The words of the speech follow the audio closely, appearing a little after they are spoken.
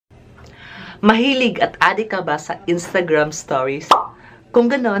Mahilig at adik ka ba sa Instagram stories? Kung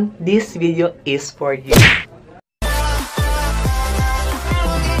ganon, this video is for you.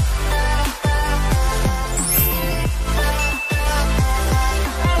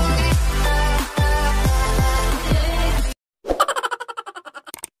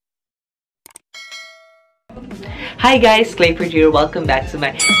 Hi guys, Clifford here. Welcome back to my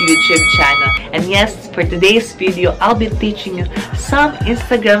YouTube channel. And yes, for today's video, I'll be teaching you some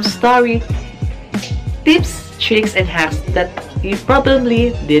Instagram story tips, tricks, and hacks that you probably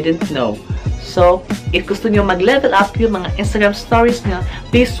didn't know. So, if gusto nyo mag-level up yung mga Instagram stories nyo,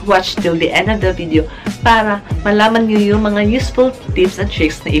 please watch till the end of the video para malaman nyo yung mga useful tips and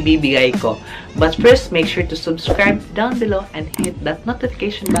tricks na ibibigay ko. But first, make sure to subscribe down below and hit that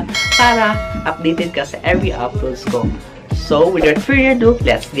notification bell para updated ka sa every uploads ko. So, without further ado,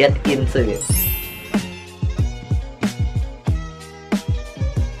 let's get into it.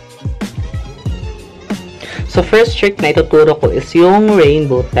 So, first trick na ituturo ko is yung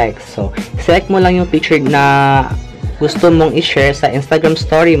rainbow text. So, select mo lang yung picture na gusto mong i-share sa Instagram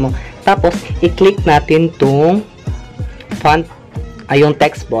story mo. Tapos, i-click natin tong font, yung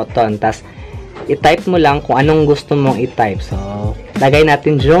text button. Tapos, i-type mo lang kung anong gusto mong i-type. So, lagay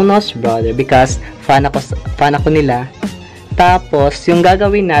natin Jonas Brother because fan ako nila. Tapos, yung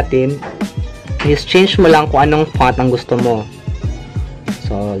gagawin natin is change mo lang kung anong font ang gusto mo.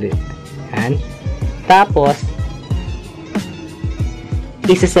 So, yan. Tapos,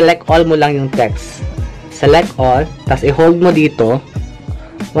 isi-select all mo lang yung text. Select all, tapos i-hold mo dito.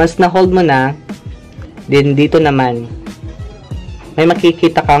 Once na-hold mo na, then dito naman, may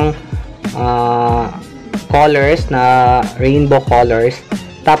makikita kang colors na rainbow colors.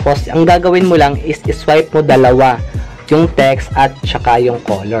 Tapos, ang gagawin mo lang is i-swipe mo dalawa. Yung text at saka yung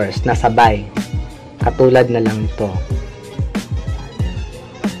colors na sabay. Katulad na lang ito.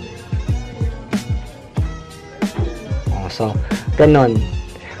 So, ganun.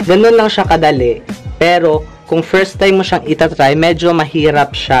 Ganun lang siya kadali. Pero, kung first time mo siyang itatry, medyo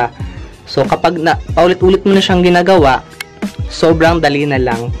mahirap siya. So, kapag paulit-ulit mo na siyang ginagawa, sobrang dali na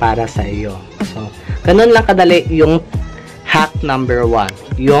lang para sa iyo. So, ganun lang kadali yung hack number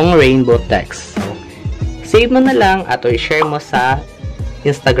 1, yung rainbow text. So, save mo na lang at i-share mo sa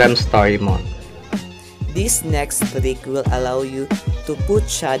Instagram story mo. This next trick will allow you to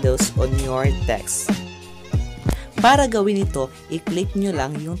put shadows on your text. Para gawin ito, i-click nyo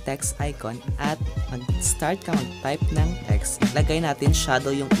lang yung text icon at mag-start ka mag-type ng text. Lagay natin shadow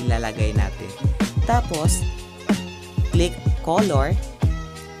yung ilalagay natin. Tapos, click color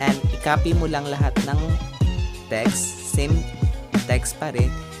and i-copy mo lang lahat ng text, same text pa rin,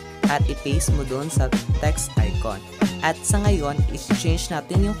 at i-paste mo doon sa text icon. At sa ngayon, i-change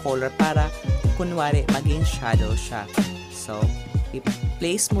natin yung color para kunwari maging shadow siya. So,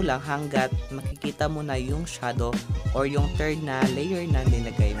 i-place mo lang hanggat makikita mo na yung shadow or yung third na layer na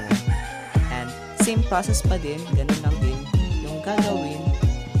nilagay mo. And same process pa din, ganun lang din yung gagawin.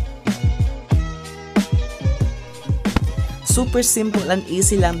 Super simple and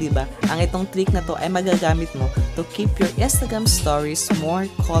easy lang, diba? Ang itong trick na to ay magagamit mo to keep your Instagram stories more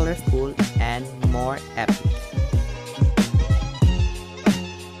colorful and more epic.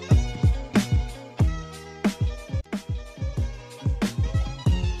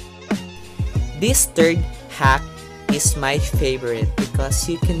 This third hack is my favorite because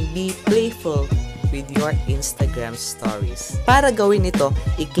you can be playful with your Instagram stories. Para gawin ito,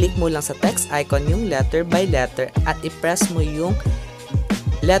 i-click mo lang sa text icon yung letter by letter at i-press mo yung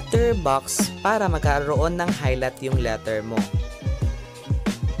letter box para magkaroon ng highlight yung letter mo.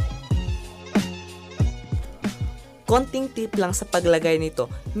 Konting tip lang sa paglagay nito,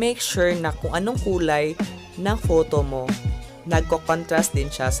 make sure na kung anong kulay ng photo mo, nagko-contrast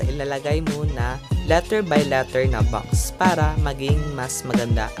din siya sa ilalagay mo na letter by letter na box para maging mas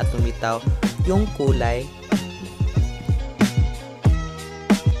maganda at lumitaw yung kulay.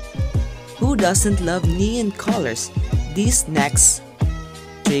 Who doesn't love neon colors? This next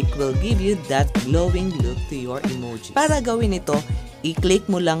trick will give you that glowing look to your emojis. Para gawin ito, i-click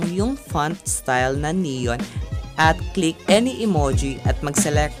mo lang yung font style na neon at click any emoji at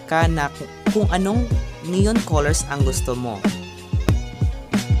mag-select ka na kung anong neon colors ang gusto mo.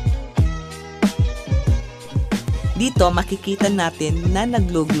 Dito makikita natin na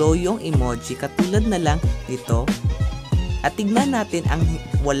naglo-glow yung emoji katulad na lang dito. At tignan natin ang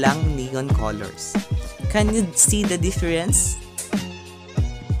walang neon colors. Can you see the difference?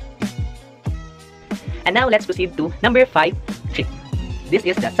 And now let's proceed to number 5 trick. This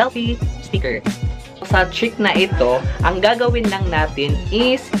is the selfie sticker. Sa trick na ito, ang gagawin lang natin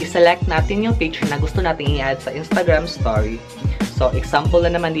is i-select natin yung picture na gusto natin i-add sa Instagram story. So, example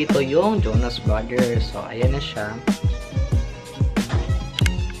na naman dito yung Jonas Vlogger. So, ayan na siya.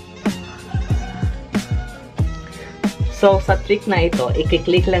 So, sa trick na ito,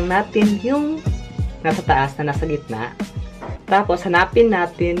 i-click lang natin yung nasa taas na nasa gitna. Tapos, hanapin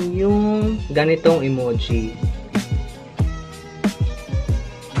natin yung ganitong emoji.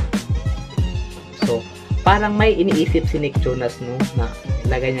 So, parang may iniisip si Nick Jonas, no? Na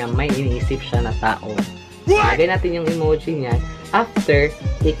ilagay niya, may iniisip siya na tao. Lagay natin yung emoji niya. After,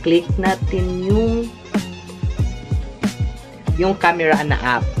 i-click natin yung camera na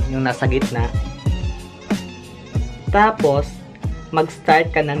app, yung nasa gitna. Tapos,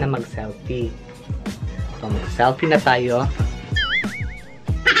 mag-start ka na mag-selfie. So, mag-selfie na tayo.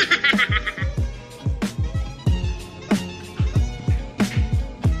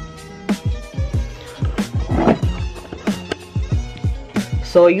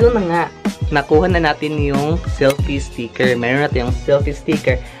 So, yun na nga. Nakuha na natin yung selfie sticker. Meron natin yung selfie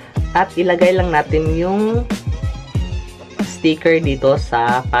sticker. At ilagay lang natin yung sticker dito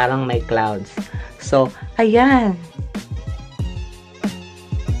sa parang may clouds. So, ayan.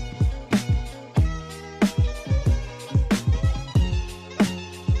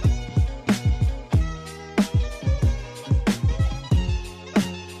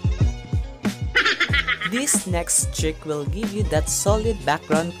 This next trick will give you that solid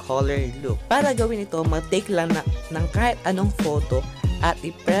background color look. Para gawin ito, mag-take lang ng kahit anong photo at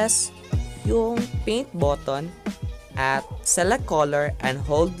i-press yung paint button at select color and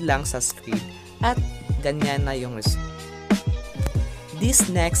hold lang sa screen at ganyan na yung result. This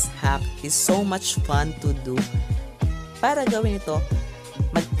next hack is so much fun to do. Para gawin ito,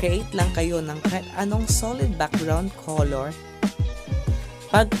 mag-create lang kayo ng kahit anong solid background color.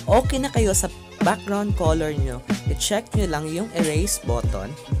 Pag okay na kayo sa background color nyo, i-check nyo lang yung erase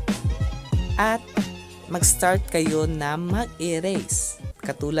button at mag-start kayo na mag-erase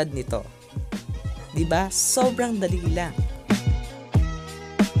katulad nito. Diba? Sobrang dali lang.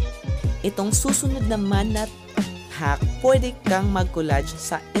 Itong susunod naman na hack, pwede kang mag-collage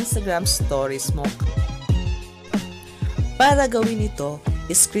sa Instagram stories mo. Para gawin ito,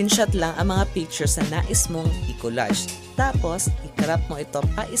 screenshot lang ang mga pictures na nais mong i-collage. Tapos, i-crop mo ito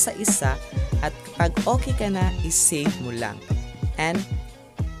pa isa-isa at kapag okay ka na, i-save mo lang. And,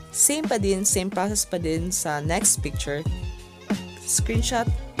 same process pa din sa next picture. Screenshot,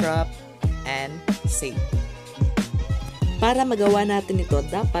 crop, and save. Para magawa natin ito,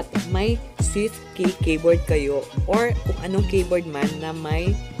 dapat may Swift key keyboard kayo or kung anong keyboard man na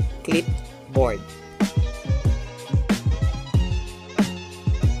may clipboard.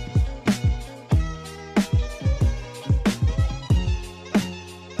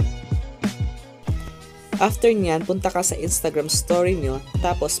 After nyan, punta ka sa Instagram story nyo,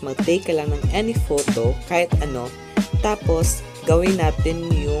 tapos mag-take ka lang ng any photo, kahit ano, tapos gawin natin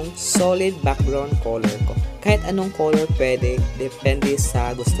yung solid background color ko. Kahit anong color pwede, depende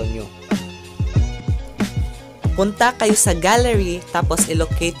sa gusto nyo. Punta kayo sa gallery, tapos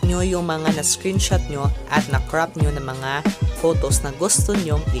i-locate nyo yung mga na-screenshot nyo at na-crop nyo ng mga photos na gusto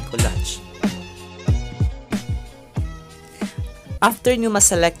nyong i-collage. After nyo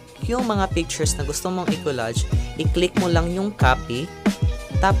ma-select yung mga pictures na gusto mong i-collage, i-click mo lang yung copy,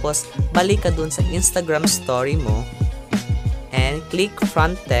 tapos balik ka dun sa Instagram story mo, and click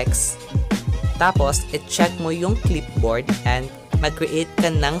front text, tapos i-check mo yung clipboard and mag-create ka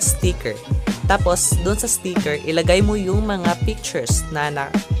ng sticker. Tapos dun sa sticker, ilagay mo yung mga pictures na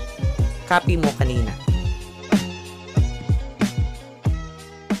copy mo kanina.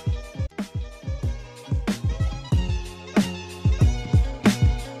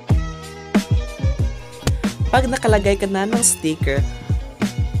 Pag nakalagay ka na ng sticker,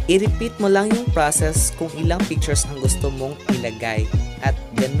 i-repeat mo lang yung process kung ilang pictures ang gusto mong ilagay. At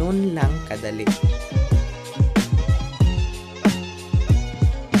ganun lang kadali.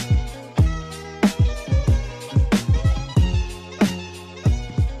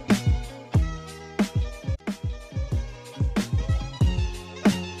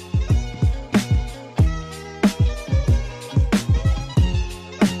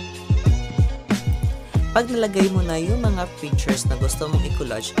 Pag nalagay mo na yung mga pictures na gusto mong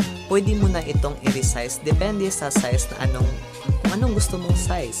i-collage, pwede mo na itong i-resize. Depende sa size na kung anong gusto mong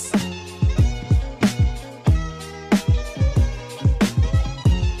size.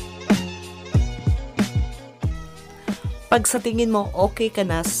 Pag sa tingin mo okay ka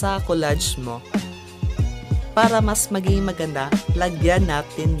na sa collage mo, para mas maging maganda, lagyan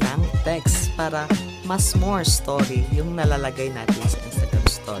natin ng text para mas more story yung nalalagay natin sa Instagram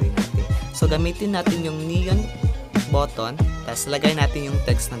story natin. So, gamitin natin yung neon button, tapos lagay natin yung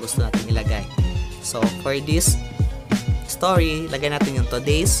text na gusto natin ilagay. So, for this story, lagay natin yung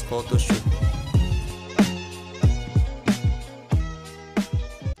today's photo shoot.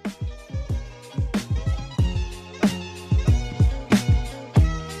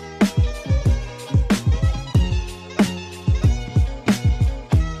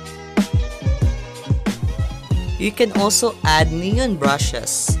 You can also add neon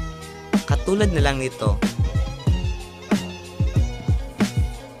brushes. Katulad na lang nito.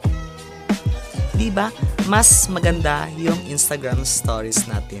 Diba? Mas maganda yung Instagram stories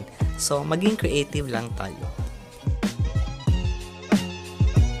natin. So, maging creative lang tayo.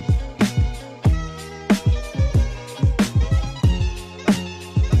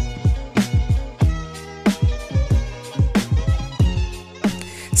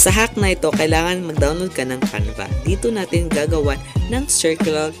 Sa hack na ito, kailangan mag-download ka ng Canva. Dito natin gagawa ng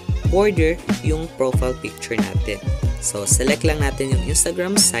circular border yung profile picture natin. So, select lang natin yung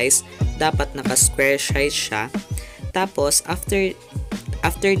Instagram size. Dapat naka-square size siya. Tapos, after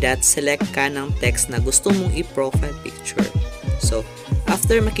that, select ka ng text na gusto mong i-profile picture. So,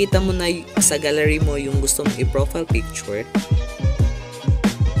 after makita mo na sa gallery mo yung gusto mong i-profile picture,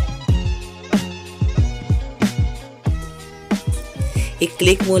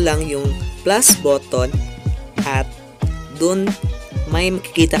 i-click mo lang yung plus button at dun may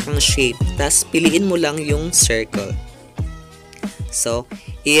makikita kang shape. Tapos piliin mo lang yung circle. So,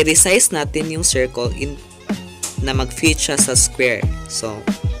 i-resize natin yung circle na mag-fit siya sa square. So,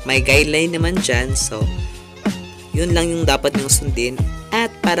 may guideline naman dyan. So, yun lang yung dapat yung sundin. At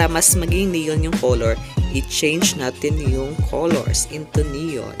para mas maging neon yung color, i-change natin yung colors into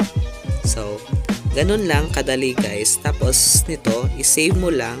neon. So, ganun lang kadali guys. Tapos nito, i-save mo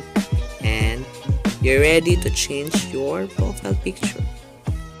lang and you're ready to change your profile picture.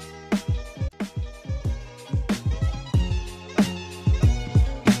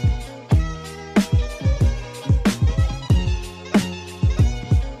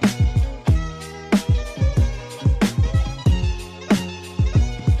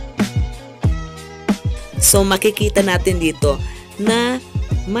 So makikita natin dito na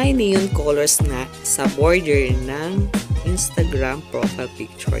may neon colors na sa border ng Instagram profile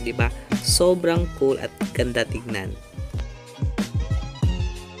picture, di ba? Sobrang cool at ganda tignan.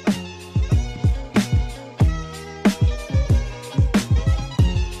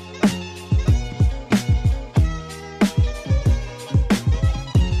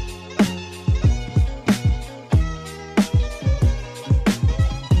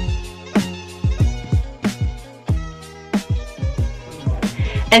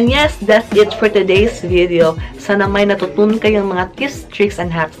 And yes, that's it for today's video. Sana may natutunan kayong mga tips, tricks,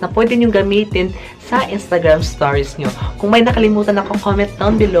 and hacks na pwede nyo gamitin sa Instagram stories nyo. Kung may nakalimutan ako, comment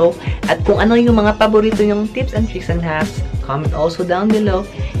down below. At kung ano yung mga paborito yung tips and tricks and hacks, comment also down below.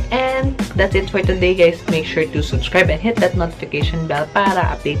 And that's it for today guys. Make sure to subscribe and hit that notification bell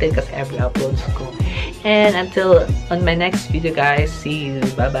para updated ka sa every uploads ko. And until on my next video guys, see you.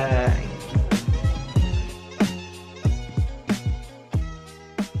 Bye-bye.